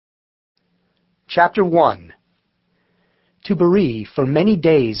Chapter 1. To Baree, for many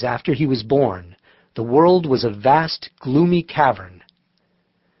days after he was born, the world was a vast, gloomy cavern.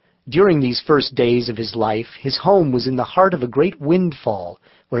 During these first days of his life, his home was in the heart of a great windfall,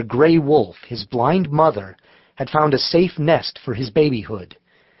 where Grey Wolf, his blind mother, had found a safe nest for his babyhood,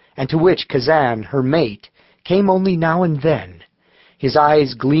 and to which Kazan, her mate, came only now and then, his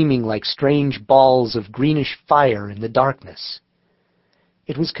eyes gleaming like strange balls of greenish fire in the darkness.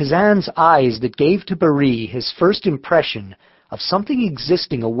 It was Kazan's eyes that gave to Baree his first impression of something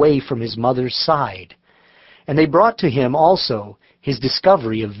existing away from his mother's side, and they brought to him also his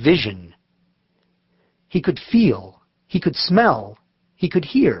discovery of vision. He could feel, he could smell, he could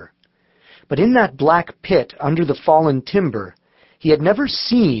hear, but in that black pit under the fallen timber, he had never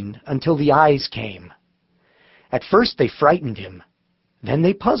seen until the eyes came. At first they frightened him, then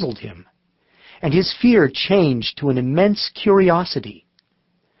they puzzled him, and his fear changed to an immense curiosity.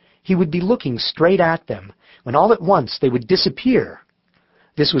 He would be looking straight at them, when all at once they would disappear.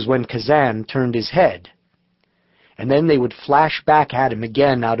 This was when Kazan turned his head. And then they would flash back at him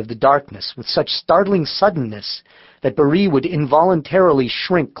again out of the darkness with such startling suddenness that Baree would involuntarily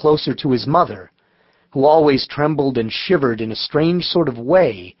shrink closer to his mother, who always trembled and shivered in a strange sort of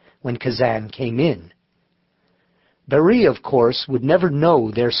way when Kazan came in. Baree, of course, would never know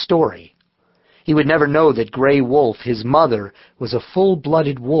their story. He would never know that Grey Wolf, his mother, was a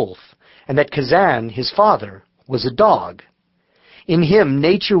full-blooded wolf, and that Kazan, his father, was a dog. In him,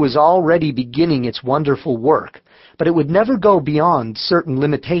 nature was already beginning its wonderful work, but it would never go beyond certain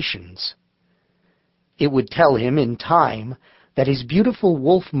limitations. It would tell him in time that his beautiful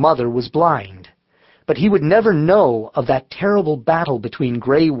wolf mother was blind, but he would never know of that terrible battle between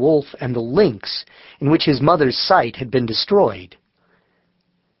Grey Wolf and the lynx in which his mother's sight had been destroyed.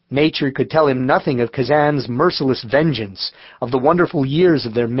 Nature could tell him nothing of Kazan's merciless vengeance, of the wonderful years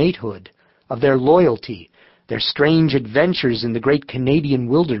of their matehood, of their loyalty, their strange adventures in the great Canadian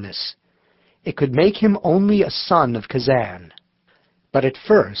wilderness. It could make him only a son of Kazan. But at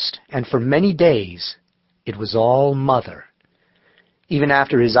first, and for many days, it was all mother. Even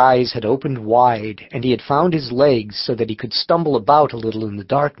after his eyes had opened wide, and he had found his legs so that he could stumble about a little in the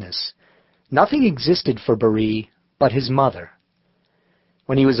darkness, nothing existed for Baree but his mother.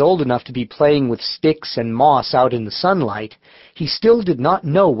 When he was old enough to be playing with sticks and moss out in the sunlight, he still did not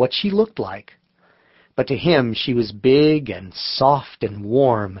know what she looked like. But to him she was big and soft and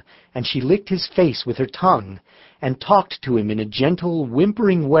warm, and she licked his face with her tongue, and talked to him in a gentle,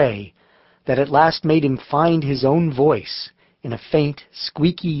 whimpering way that at last made him find his own voice in a faint,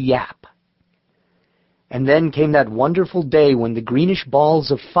 squeaky yap. And then came that wonderful day when the greenish balls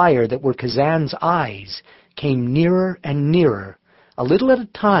of fire that were Kazan's eyes came nearer and nearer, a little at a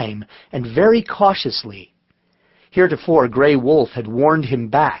time, and very cautiously. Heretofore Grey Wolf had warned him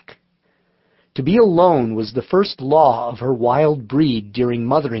back. To be alone was the first law of her wild breed during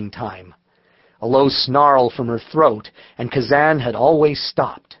mothering time. A low snarl from her throat, and Kazan had always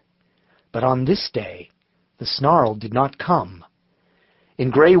stopped. But on this day, the snarl did not come. In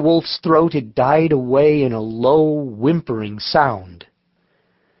Grey Wolf's throat it died away in a low, whimpering sound.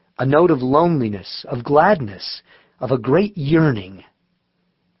 A note of loneliness, of gladness, of a great yearning.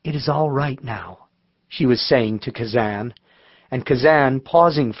 "It is all right now," she was saying to Kazan, and Kazan,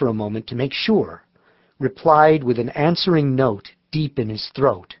 pausing for a moment to make sure, replied with an answering note deep in his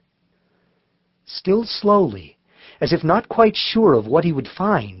throat. Still slowly, as if not quite sure of what he would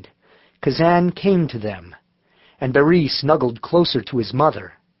find, Kazan came to them, and Baree snuggled closer to his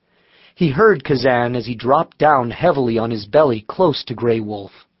mother. He heard Kazan as he dropped down heavily on his belly close to Grey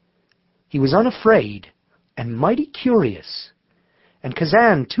Wolf. He was unafraid and mighty curious, and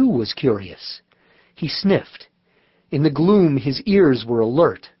Kazan too was curious. He sniffed. In the gloom his ears were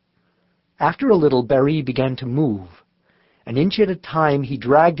alert. After a little Baree began to move. An inch at a time he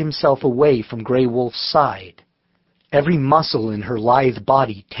dragged himself away from Grey Wolf's side. Every muscle in her lithe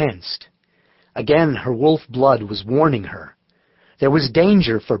body tensed. Again her wolf blood was warning her. There was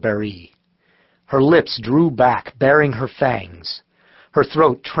danger for Baree. Her lips drew back, baring her fangs. Her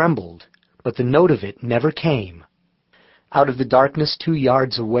throat trembled, but the note of it never came. Out of the darkness 2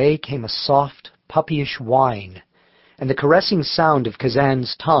 yards away came a soft, puppyish whine, and the caressing sound of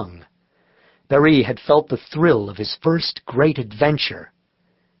Kazan's tongue. Baree had felt the thrill of his first great adventure.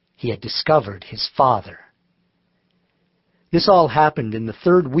 He had discovered his father. This all happened in the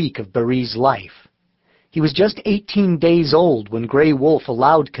 3rd week of Baree's life. He was just 18 days old when Grey Wolf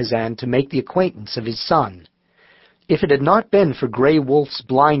allowed Kazan to make the acquaintance of his son. If it had not been for Grey Wolf's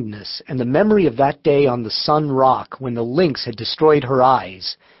blindness and the memory of that day on the Sun Rock when the lynx had destroyed her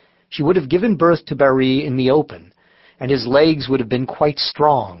eyes, she would have given birth to Baree in the open, and his legs would have been quite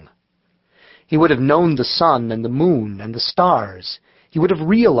strong. He would have known the sun and the moon and the stars. He would have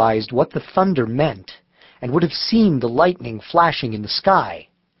realized what the thunder meant, and would have seen the lightning flashing in the sky.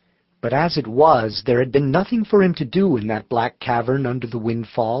 But as it was, there had been nothing for him to do in that black cavern under the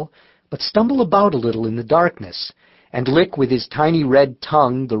windfall, but stumble about a little in the darkness, and lick with his tiny red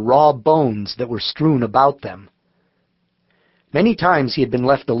tongue the raw bones that were strewn about them. Many times he had been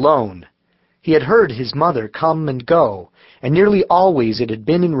left alone. He had heard his mother come and go, and nearly always it had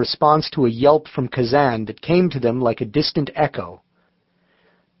been in response to a yelp from Kazan that came to them like a distant echo.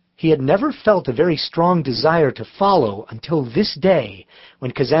 He had never felt a very strong desire to follow until this day, when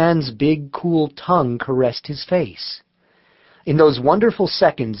Kazan's big, cool tongue caressed his face. In those wonderful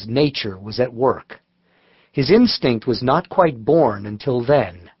seconds, nature was at work. His instinct was not quite born until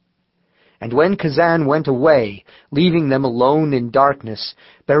then. And when Kazan went away, leaving them alone in darkness,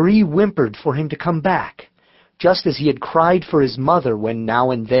 Baree whimpered for him to come back, just as he had cried for his mother when now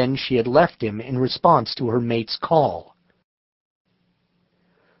and then she had left him in response to her mate's call.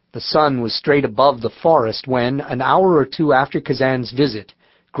 The sun was straight above the forest when, an hour or two after Kazan's visit,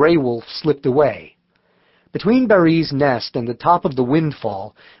 Grey Wolf slipped away. Between Baree's nest and the top of the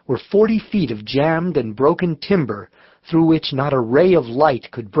windfall were 40 feet of jammed and broken timber through which not a ray of light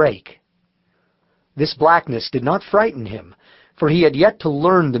could break. This blackness did not frighten him, for he had yet to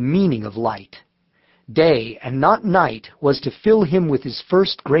learn the meaning of light. Day, and not night, was to fill him with his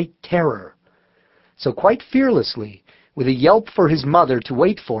first great terror. So quite fearlessly, with a yelp for his mother to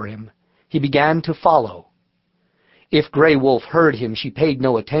wait for him, he began to follow. If Grey Wolf heard him, she paid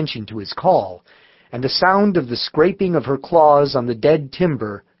no attention to his call, and the sound of the scraping of her claws on the dead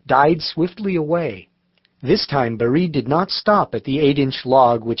timber died swiftly away. This time Baree did not stop at the 8-inch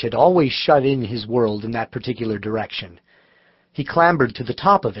log which had always shut in his world in that particular direction. He clambered to the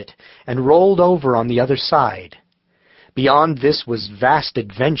top of it and rolled over on the other side. Beyond this was vast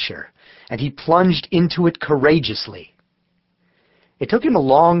adventure, and he plunged into it courageously. It took him a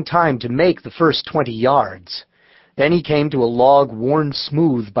long time to make the first 20 yards. Then he came to a log worn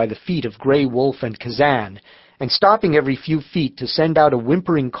smooth by the feet of Grey Wolf and Kazan, and stopping every few feet to send out a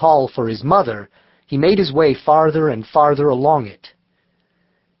whimpering call for his mother, he made his way farther and farther along it.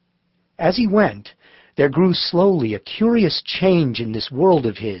 As he went, there grew slowly a curious change in this world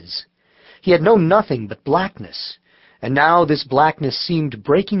of his. He had known nothing but blackness, and now this blackness seemed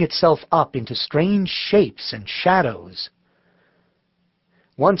breaking itself up into strange shapes and shadows.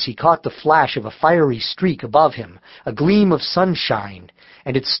 Once he caught the flash of a fiery streak above him, a gleam of sunshine,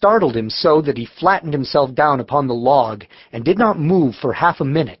 and it startled him so that he flattened himself down upon the log and did not move for half a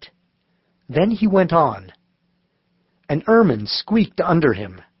minute. Then he went on. An ermine squeaked under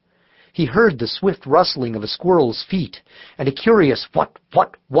him. He heard the swift rustling of a squirrel's feet, and a curious what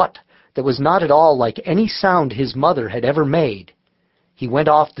that was not at all like any sound his mother had ever made. He went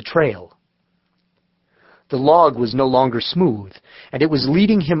off the trail. The log was no longer smooth, and it was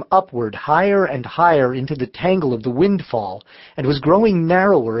leading him upward higher and higher into the tangle of the windfall, and was growing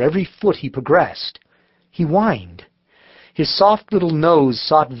narrower every foot he progressed. He whined. His soft little nose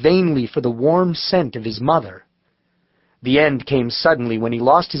sought vainly for the warm scent of his mother. The end came suddenly when he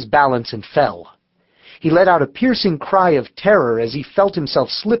lost his balance and fell. He let out a piercing cry of terror as he felt himself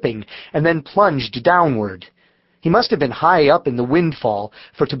slipping, and then plunged downward. He must have been high up in the windfall,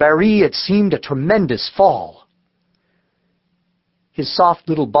 for to Baree it seemed a tremendous fall. His soft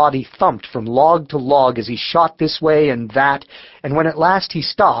little body thumped from log to log as he shot this way and that, and when at last he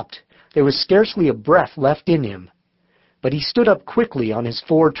stopped, there was scarcely a breath left in him. But he stood up quickly on his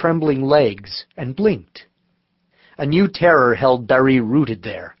 4 trembling legs and blinked. A new terror held Baree rooted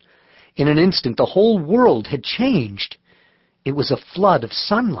there. In an instant the whole world had changed. It was a flood of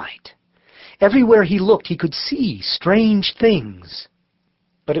sunlight. Everywhere he looked he could see strange things.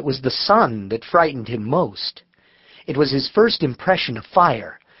 But it was the sun that frightened him most. It was his first impression of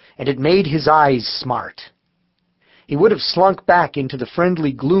fire, and it made his eyes smart. He would have slunk back into the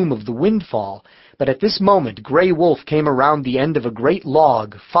friendly gloom of the windfall, but at this moment Grey Wolf came around the end of a great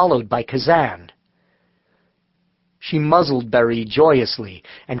log, followed by Kazan. She muzzled Baree joyously,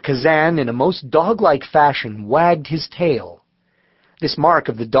 and Kazan, in a most dog-like fashion, wagged his tail. This mark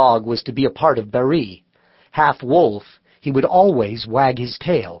of the dog was to be a part of Baree. Half wolf, he would always wag his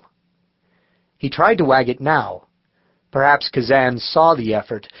tail. He tried to wag it now. Perhaps Kazan saw the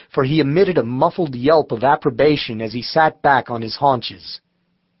effort, for he emitted a muffled yelp of approbation as he sat back on his haunches.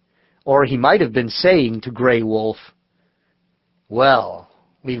 Or he might have been saying to Grey Wolf, "Well,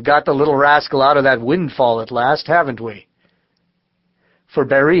 we've got the little rascal out of that windfall at last, haven't we?" For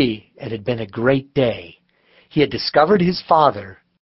Baree, it had been a great day. He had discovered his father,